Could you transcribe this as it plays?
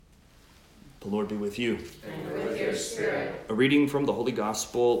The Lord be with you. And with your spirit. A reading from the Holy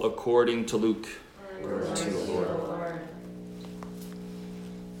Gospel according to Luke. Glory to you, Lord.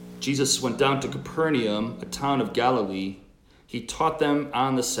 Jesus went down to Capernaum, a town of Galilee. He taught them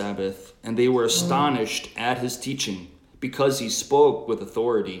on the Sabbath, and they were astonished at his teaching, because he spoke with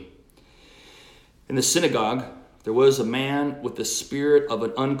authority. In the synagogue, there was a man with the spirit of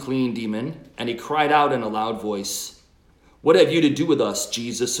an unclean demon, and he cried out in a loud voice, "What have you to do with us,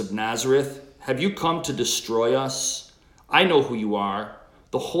 Jesus of Nazareth? Have you come to destroy us? I know who you are,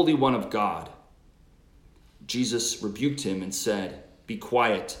 the Holy One of God." Jesus rebuked him and said, "Be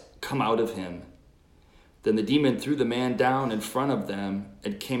quiet, come out of him." Then the demon threw the man down in front of them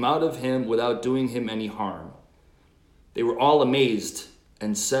and came out of him without doing him any harm. They were all amazed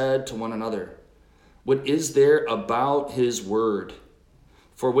and said to one another, "What is there about his word?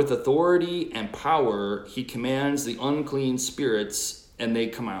 For with authority and power he commands the unclean spirits, and they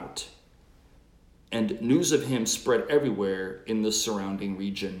come out." And news of him spread everywhere in the surrounding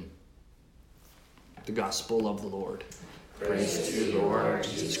region. The Gospel of the Lord. Praise to you, Lord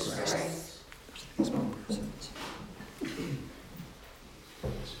Jesus Christ.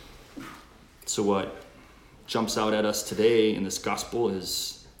 So what jumps out at us today in this gospel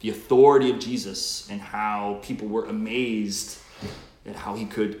is the authority of Jesus and how people were amazed at how he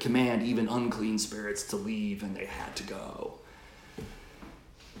could command even unclean spirits to leave and they had to go.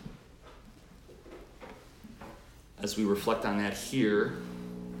 As we reflect on that here,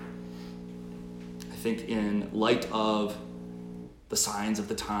 I think in light of the signs of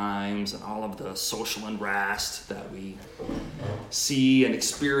the times and all of the social unrest that we see and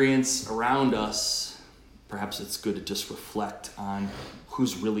experience around us, perhaps it's good to just reflect on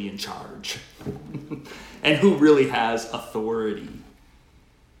who's really in charge and who really has authority.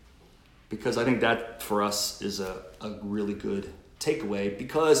 Because I think that for us is a really good takeaway,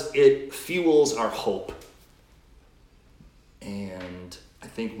 because it fuels our hope. And I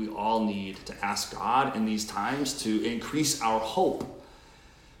think we all need to ask God in these times to increase our hope,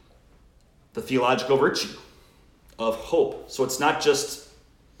 the theological virtue of hope. So it's not just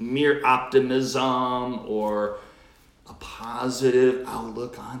mere optimism or a positive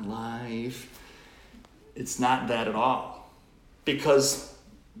outlook on life. It's not that at all, because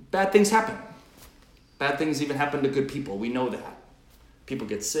bad things happen. Bad things even happen to good people. We know that. People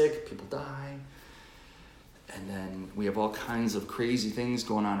get sick, people die. And then we have all kinds of crazy things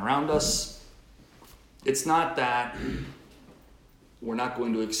going on around us. It's not that we're not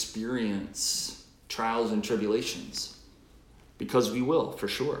going to experience trials and tribulations, because we will, for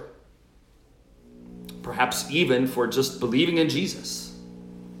sure. Perhaps even for just believing in Jesus.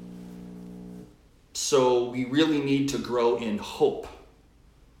 So we really need to grow in hope,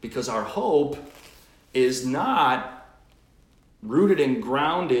 because our hope is not rooted and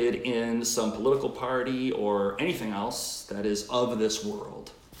grounded in some political party or anything else that is of this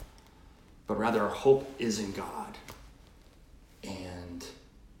world, but rather our hope is in God and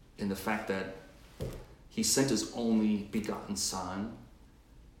in the fact that he sent his only begotten Son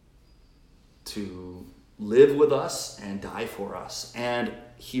to live with us and die for us. And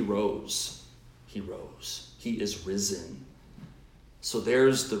he rose. He rose. He is risen. So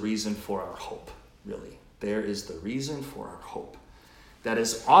there's the reason for our hope, really. There is the reason for our hope. That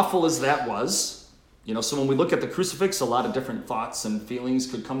as awful as that was, so when we look at the crucifix, a lot of different thoughts and feelings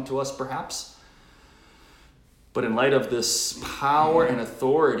could come to us perhaps. But in light of this power and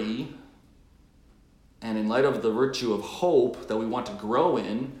authority, and in light of the virtue of hope that we want to grow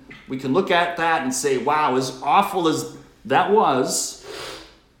in, we can look at that and say, wow, as awful as that was,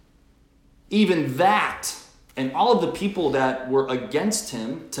 even that, and all of the people that were against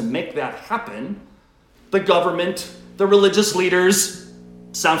him to make that happen, the government, the religious leaders,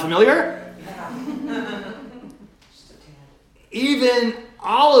 sound familiar? Yeah. Even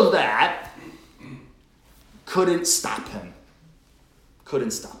all of that couldn't stop him.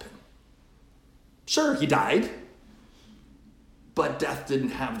 Couldn't stop him. Sure, he died, but death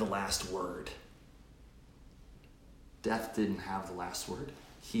didn't have the last word. Death didn't have the last word.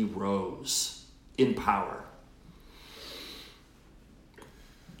 He rose in power.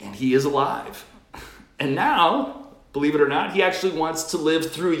 And he is alive. And now, believe it or not, he actually wants to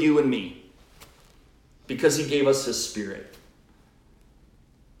live through you and me, because he gave us his Spirit.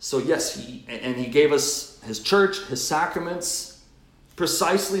 So yes, he gave us his church, his sacraments,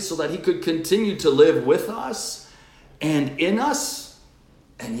 precisely so that he could continue to live with us and in us,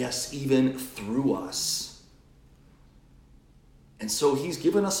 and yes, even through us. And so he's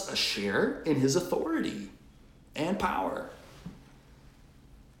given us a share in his authority and power.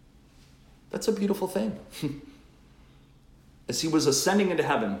 That's a beautiful thing. As he was ascending into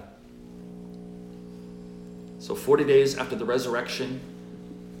heaven, So 40 days after the resurrection,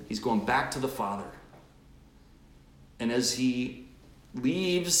 he's going back to the Father. And as he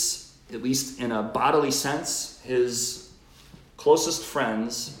leaves, at least in a bodily sense, his closest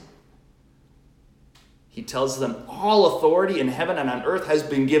friends, he tells them, all authority in heaven and on earth has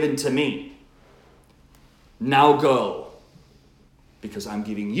been given to me. Now go, because I'm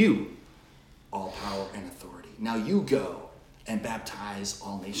giving you all power and authority. Now you go and baptize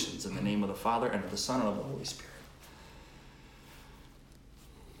all nations in the name of the Father and of the Son and of the Holy Spirit.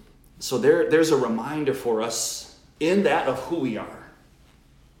 So there's a reminder for us in that of who we are.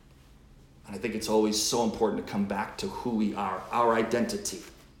 And I think it's always so important to come back to who we are, our identity.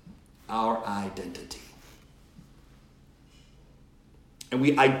 Our identity. And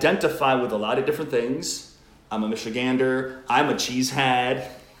we identify with a lot of different things. I'm a Michigander. I'm a cheesehead.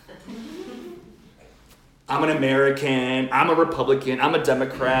 I'm an American. I'm a Republican. I'm a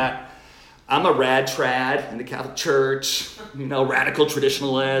Democrat. I'm a rad trad in the Catholic Church. Radical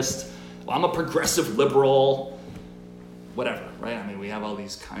traditionalist. I'm a progressive liberal. Whatever, right? I mean, we have all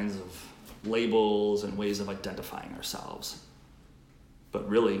these kinds of labels and ways of identifying ourselves. But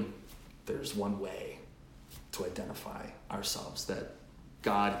really, there's one way to identify ourselves that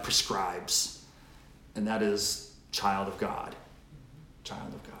God prescribes, and that is child of God.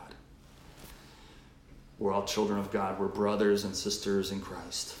 Child of God. We're all children of God. We're brothers and sisters in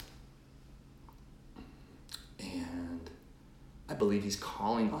Christ. And I believe he's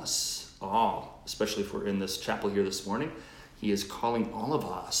calling us all, especially if we're in this chapel here this morning, he is calling all of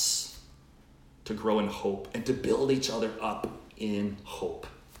us to grow in hope and to build each other up in hope.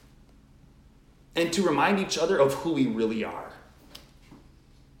 And to remind each other of who we really are.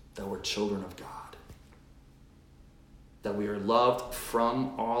 That we're children of God. That we are loved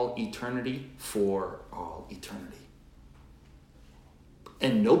from all eternity for all eternity.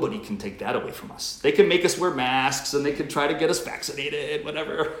 And nobody can take that away from us. They can make us wear masks and they can try to get us vaccinated,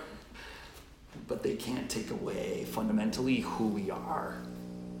 whatever. But they can't take away fundamentally who we are.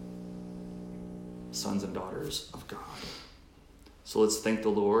 Sons and daughters of God. So let's thank the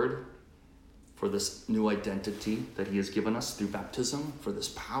Lord for this new identity that he has given us through baptism, for this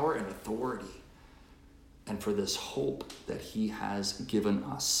power and authority, and for this hope that he has given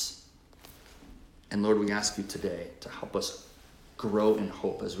us. And Lord, we ask you today to help us grow in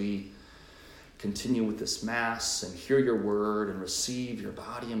hope as we continue with this Mass and hear your word and receive your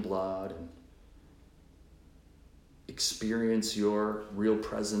body and blood and experience your real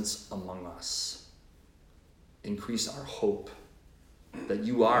presence among us. Increase our hope that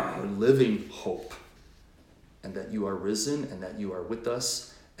you are our living hope, and that you are risen, and that you are with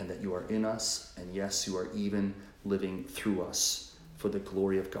us, and that you are in us, and yes, you are even living through us for the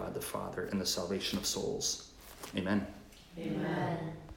glory of God the Father and the salvation of souls. Amen. Amen.